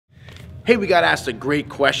Hey, we got asked a great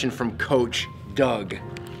question from Coach Doug.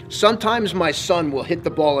 Sometimes my son will hit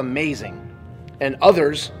the ball amazing, and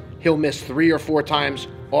others he'll miss 3 or 4 times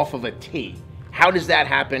off of a tee. How does that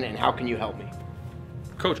happen, and how can you help me?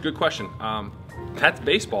 Coach, good question. That's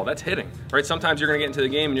baseball, that's hitting, right? Sometimes you're gonna get into the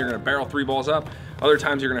game and you're gonna barrel 3 balls up. Other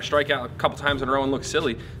times you're gonna strike out a couple times in a row and look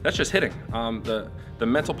silly. That's just hitting. The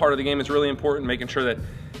mental part of the game is really important, making sure that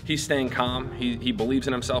he's staying calm, he believes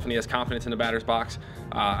in himself, and he has confidence in the batter's box.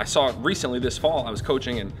 I saw it recently this fall. I was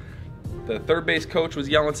coaching and the third base coach was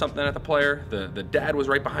yelling something at the player. The dad was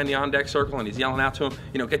right behind the on-deck circle and he's yelling out to him,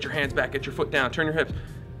 you know, get your hands back, get your foot down, turn your hips.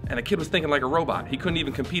 And the kid was thinking like a robot. He couldn't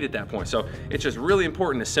even compete at that point. So it's just really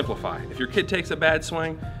important to simplify. If your kid takes a bad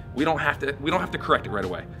swing, we don't have to correct it right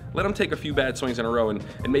away. Let him take a few bad swings in a row and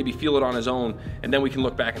maybe feel it on his own, and then we can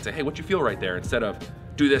look back and say, hey, what'd you feel right there? Instead of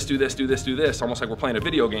do this, do this, do this, do this, almost like we're playing a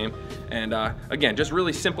video game. And again, just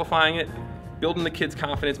really simplifying it, building the kid's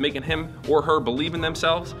confidence, making him or her believe in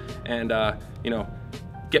themselves, and you know,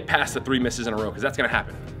 get past the 3 misses in a row, because that's gonna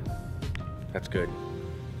happen. That's good.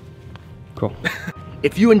 Cool.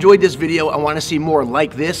 If you enjoyed this video and want to see more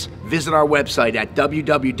like this, visit our website at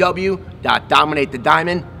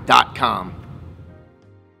www.dominatethediamond.com.